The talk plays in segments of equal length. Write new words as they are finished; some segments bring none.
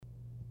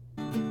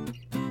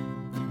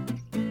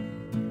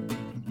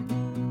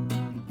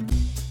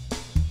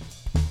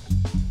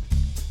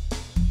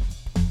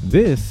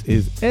This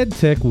is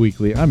EdTech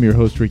Weekly. I'm your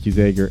host, Ricky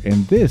Zager,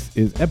 and this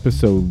is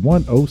episode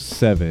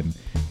 107.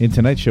 In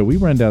tonight's show, we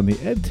run down the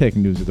EdTech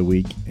news of the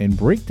week and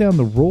break down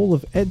the role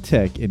of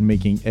EdTech in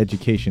making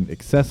education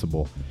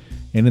accessible.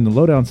 And in the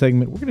lowdown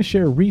segment, we're going to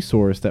share a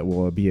resource that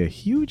will be a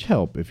huge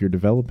help if you're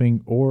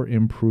developing or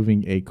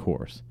improving a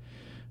course.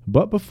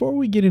 But before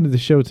we get into the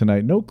show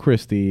tonight, no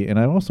Christy, and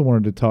I also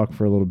wanted to talk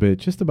for a little bit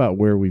just about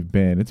where we've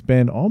been. It's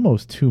been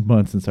almost 2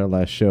 months since our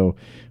last show,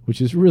 which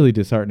is really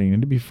disheartening.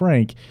 And to be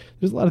frank,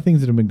 there's a lot of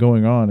things that have been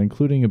going on,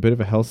 including a bit of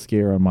a health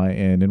scare on my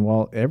end. And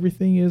while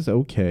everything is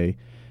okay,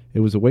 it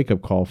was a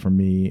wake-up call for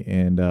me.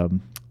 And,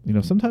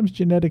 sometimes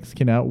genetics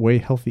can outweigh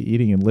healthy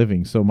eating and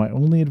living. So my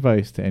only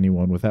advice to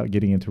anyone, without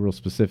getting into real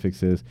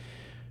specifics, is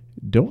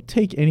don't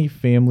take any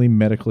family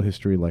medical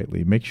history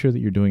lightly. Make sure that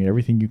you're doing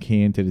everything you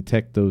can to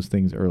detect those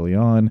things early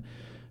on.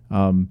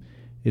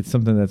 It's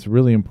something that's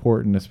really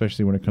important,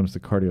 especially when it comes to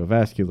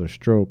cardiovascular,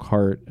 stroke,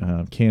 heart,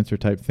 cancer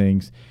type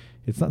things.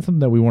 It's not something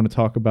that we want to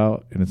talk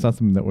about, and it's not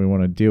something that we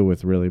want to deal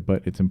with really,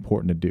 but it's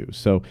important to do.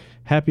 So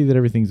happy that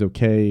everything's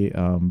okay.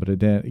 But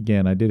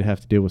again, I did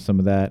have to deal with some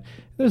of that.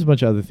 There's a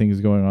bunch of other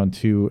things going on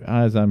too,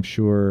 as I'm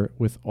sure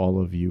with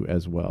all of you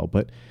as well.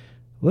 But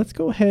let's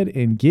go ahead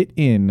and get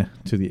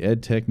into the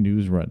EdTech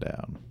News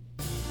Rundown.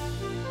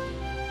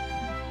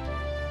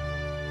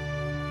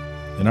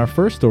 And our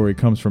first story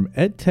comes from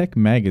EdTech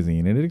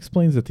Magazine, and it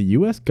explains that the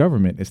U.S.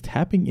 government is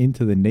tapping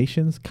into the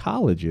nation's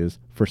colleges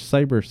for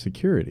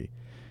cybersecurity.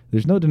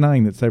 There's no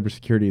denying that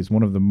cybersecurity is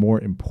one of the more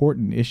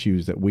important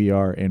issues that we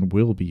are and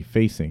will be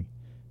facing.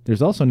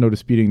 There's also no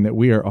disputing that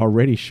we are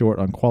already short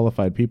on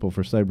qualified people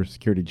for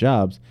cybersecurity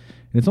jobs,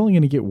 and it's only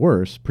going to get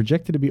worse,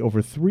 projected to be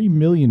over 3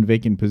 million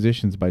vacant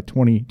positions by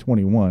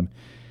 2021. And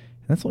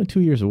that's only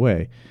 2 years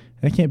away.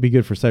 That can't be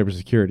good for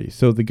cybersecurity.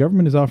 So the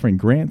government is offering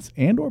grants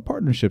and or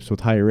partnerships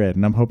with higher ed,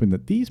 and I'm hoping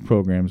that these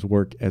programs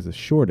work, as a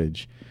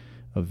shortage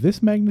of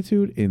this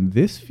magnitude in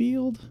this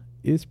field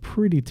is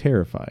pretty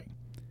terrifying.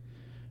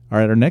 All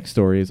right, our next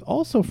story is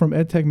also from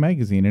EdTech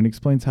Magazine and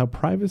explains how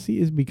privacy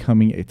is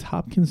becoming a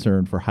top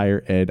concern for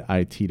higher ed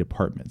IT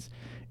departments.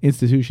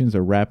 Institutions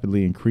are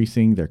rapidly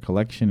increasing their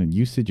collection and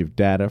usage of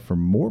data for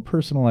more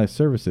personalized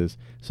services,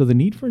 so the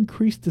need for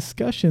increased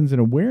discussions and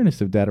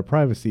awareness of data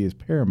privacy is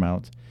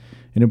paramount.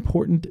 An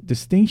important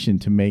distinction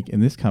to make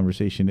in this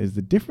conversation is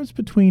the difference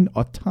between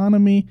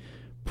autonomy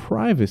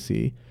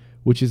privacy,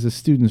 which is a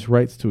student's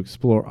rights to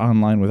explore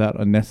online without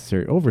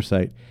unnecessary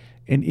oversight,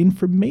 and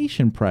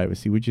information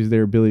privacy, which is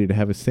their ability to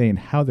have a say in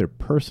how their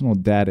personal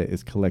data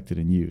is collected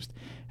and used.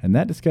 And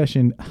that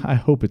discussion, I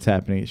hope it's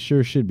happening. It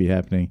sure should be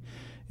happening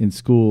in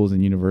schools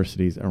and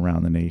universities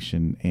around the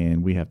nation,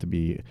 and we have to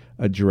be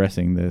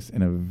addressing this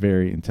in a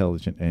very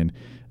intelligent and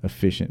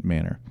efficient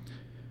manner.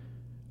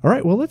 All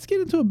right, well, let's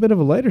get into a bit of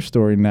a lighter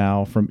story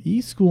now from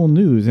eSchool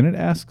News, and it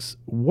asks,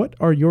 what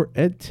are your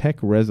EdTech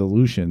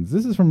resolutions?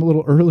 This is from a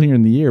little earlier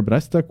in the year, but I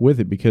stuck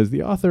with it because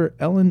the author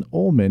Ellen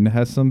Ullman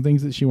has some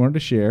things that she wanted to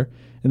share,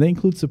 and they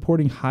include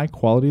supporting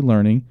high-quality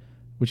learning,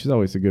 which is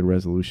always a good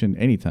resolution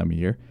any time of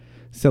year,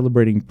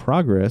 celebrating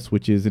progress,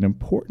 which is an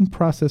important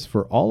process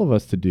for all of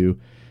us to do,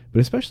 but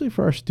especially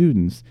for our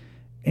students,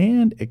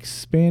 and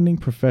expanding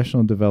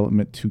professional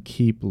development to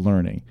keep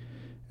learning.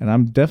 And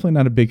I'm definitely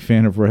not a big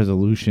fan of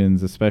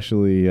resolutions,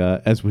 especially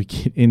as we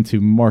get into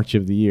March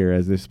of the year,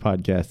 as this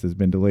podcast has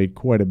been delayed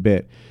quite a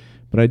bit.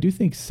 But I do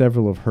think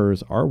several of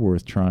hers are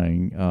worth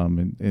trying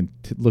and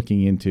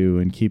looking into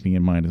and keeping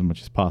in mind as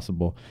much as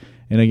possible.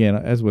 And again,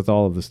 as with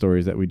all of the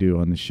stories that we do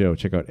on the show,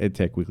 check out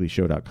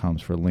edtechweeklyshow.com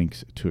for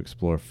links to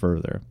explore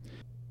further.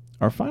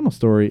 Our final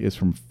story is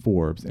from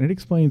Forbes, and it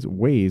explains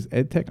ways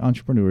EdTech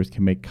entrepreneurs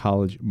can make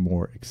college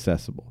more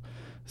accessible.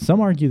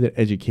 Some argue that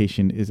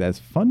education is as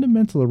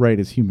fundamental a right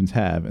as humans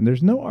have, and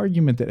there's no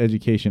argument that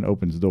education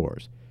opens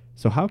doors.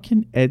 So how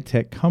can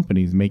EdTech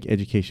companies make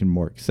education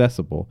more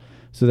accessible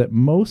so that the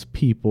most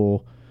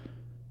people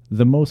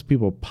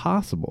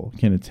possible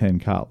can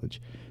attend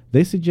college?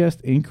 They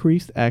suggest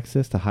increased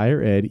access to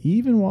higher ed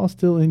even while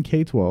still in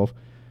K-12,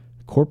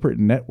 corporate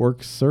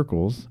network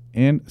circles,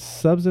 and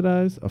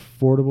subsidized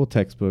affordable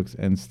textbooks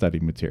and study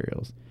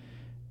materials.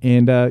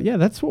 And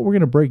that's what we're going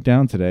to break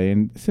down today.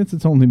 And since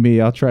it's only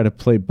me, I'll try to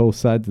play both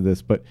sides of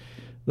this. But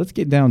let's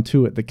get down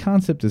to it. The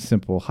concept is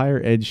simple.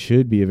 Higher ed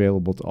should be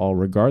available to all,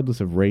 regardless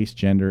of race,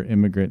 gender,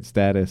 immigrant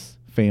status,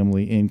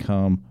 family,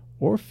 income,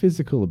 or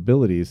physical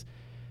abilities.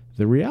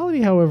 The reality,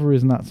 however,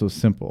 is not so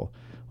simple.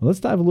 Well, let's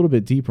dive a little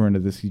bit deeper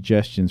into the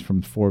suggestions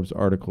from Forbes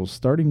articles,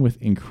 starting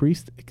with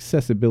increased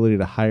accessibility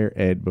to higher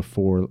ed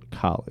before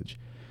college.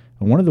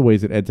 And one of the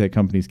ways that EdTech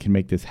companies can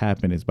make this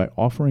happen is by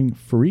offering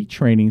free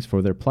trainings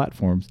for their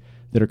platforms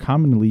that are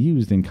commonly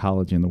used in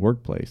college and the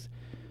workplace.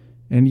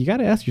 And you got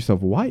to ask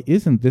yourself, why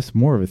isn't this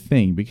more of a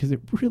thing? Because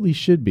it really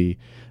should be.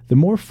 The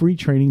more free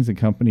trainings a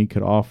company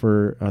could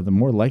offer, the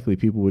more likely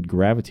people would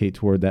gravitate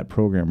toward that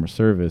program or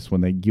service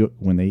when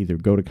they either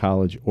go to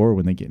college or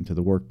when they get into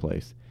the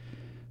workplace.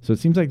 So it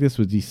seems like this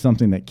would be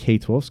something that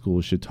K-12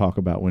 schools should talk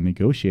about when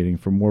negotiating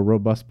for more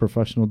robust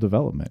professional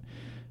development.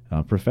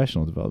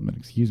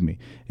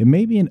 It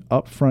may be an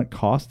upfront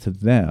cost to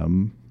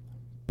them,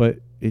 but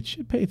it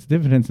should pay its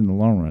dividends in the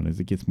long run as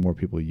it gets more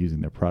people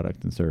using their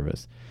product and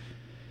service.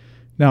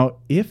 Now,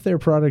 if their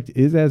product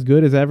is as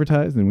good as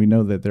advertised, and we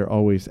know that they're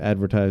always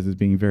advertised as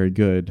being very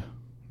good,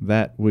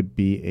 that would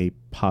be a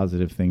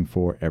positive thing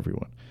for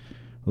everyone.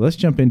 Well, let's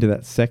jump into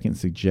that second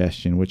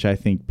suggestion, which I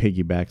think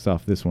piggybacks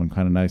off this one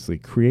kind of nicely,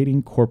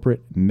 creating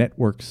corporate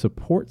network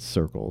support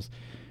circles.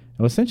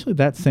 Now, essentially,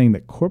 that's saying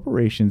that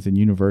corporations and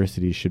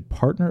universities should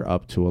partner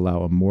up to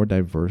allow a more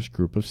diverse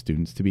group of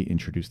students to be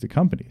introduced to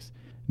companies.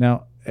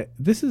 Now,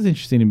 this is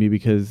interesting to me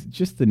because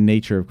just the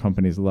nature of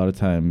companies a lot of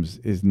times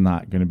is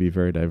not going to be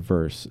very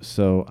diverse.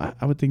 So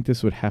I would think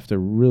this would have to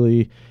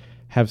really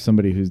have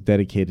somebody who's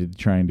dedicated to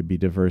trying to be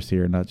diverse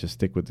here and not just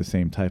stick with the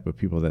same type of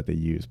people that they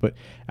use. But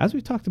as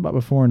we talked about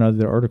before in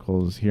other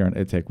articles here on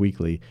EdTech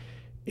Weekly,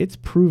 it's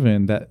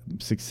proven that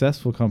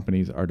successful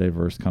companies are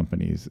diverse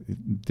companies.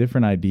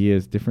 Different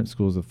ideas, different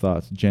schools of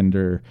thoughts,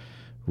 gender,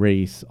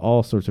 race,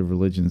 all sorts of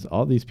religions,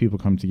 all these people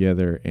come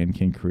together and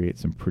can create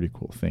some pretty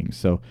cool things.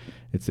 So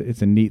it's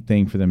a neat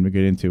thing for them to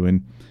get into.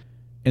 And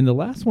the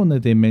last one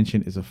that they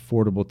mentioned is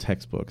affordable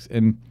textbooks.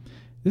 And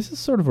this is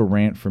sort of a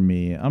rant for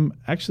me. I'm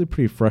actually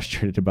pretty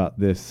frustrated about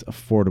this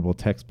affordable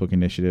textbook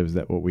initiatives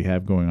that what we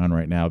have going on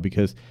right now,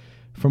 because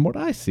from what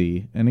I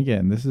see, and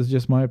again, this is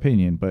just my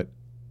opinion, but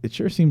it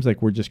sure seems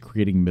like we're just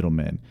creating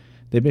middlemen.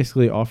 They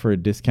basically offer a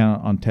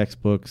discount on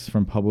textbooks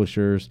from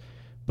publishers,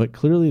 but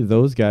clearly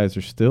those guys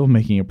are still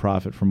making a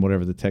profit from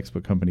whatever the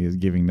textbook company is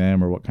giving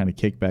them or what kind of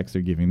kickbacks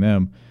they're giving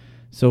them.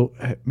 So,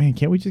 man,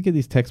 can't we just get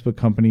these textbook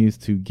companies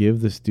to give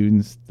the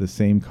students the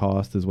same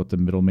cost as what the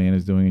middleman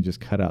is doing and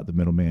just cut out the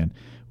middleman?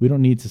 We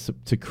don't need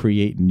to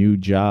create new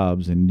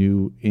jobs and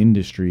new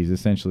industries,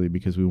 essentially,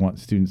 because we want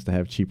students to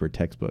have cheaper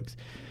textbooks.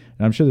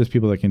 And I'm sure there's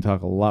people that can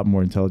talk a lot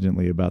more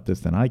intelligently about this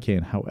than I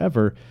can.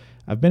 However,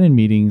 I've been in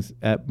meetings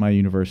at my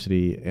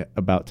university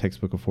about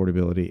textbook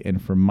affordability,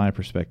 and from my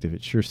perspective,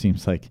 it sure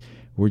seems like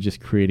we're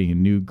just creating a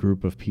new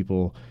group of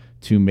people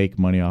to make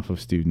money off of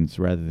students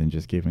rather than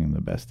just giving them the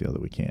best deal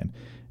that we can.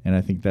 And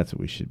I think that's what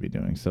we should be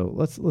doing. So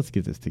let's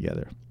get this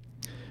together.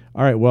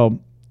 All right, well,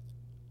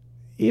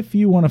 if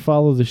you want to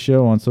follow the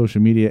show on social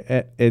media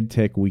at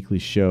EdTech Weekly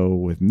Show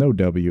with no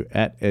W,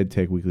 at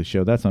EdTech Weekly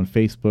Show, that's on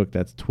Facebook,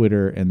 that's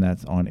Twitter, and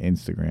that's on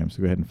Instagram. So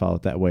go ahead and follow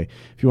it that way.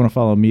 If you want to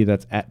follow me,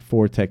 that's at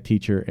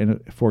 4TechTeacher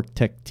and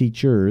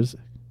 4TechTeachers,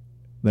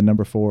 the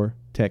number 4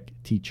 Tech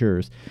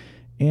Teachers.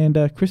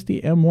 And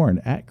Christy M. Warren,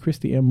 at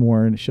Christy M.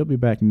 Warren. She'll be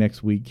back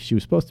next week. She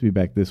was supposed to be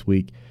back this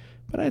week,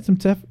 but I had some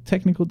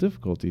technical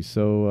difficulties.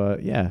 So,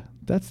 yeah,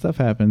 that stuff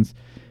happens.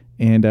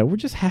 And we're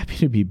just happy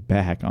to be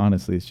back,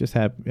 honestly.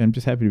 I'm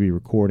just happy to be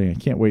recording. I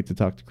can't wait to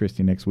talk to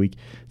Christy next week.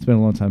 It's been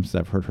a long time since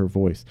I've heard her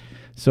voice.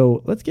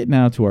 So let's get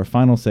now to our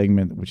final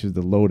segment, which is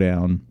the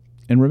lowdown.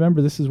 And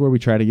remember, this is where we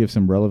try to give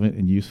some relevant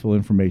and useful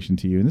information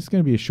to you. And this is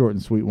going to be a short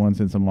and sweet one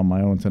since I'm on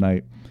my own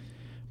tonight.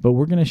 But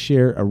we're going to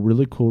share a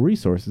really cool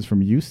resource. It's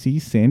from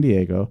UC San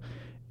Diego.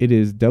 It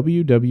is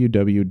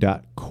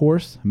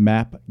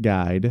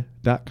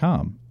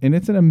www.coursemapguide.com. And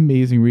it's an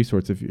amazing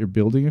resource. If you're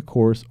building a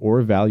course or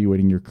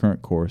evaluating your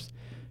current course,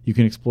 you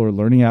can explore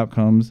learning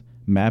outcomes,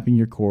 mapping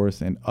your course,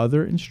 and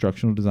other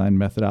instructional design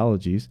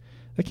methodologies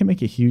that can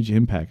make a huge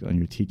impact on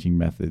your teaching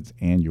methods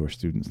and your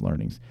students'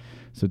 learnings.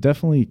 So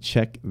definitely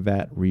check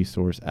that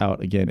resource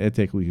out. Again,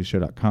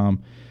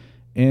 edtechweeklyshow.com.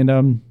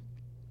 And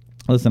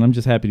listen, I'm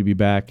just happy to be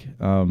back,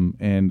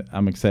 and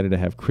I'm excited to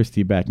have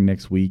Christy back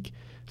next week.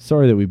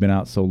 Sorry that we've been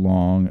out so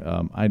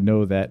long. I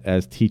know that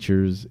as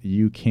teachers,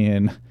 you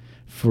can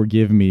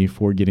forgive me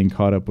for getting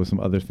caught up with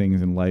some other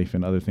things in life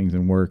and other things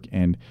in work,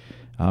 and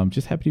I'm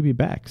just happy to be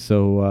back.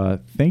 So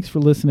thanks for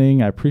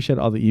listening. I appreciate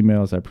all the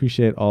emails. I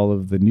appreciate all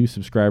of the new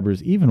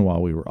subscribers, even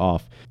while we were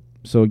off.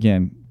 So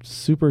again,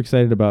 super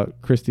excited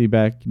about Christy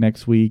back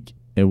next week,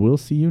 and we'll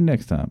see you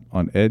next time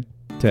on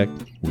EdTech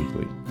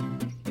Weekly.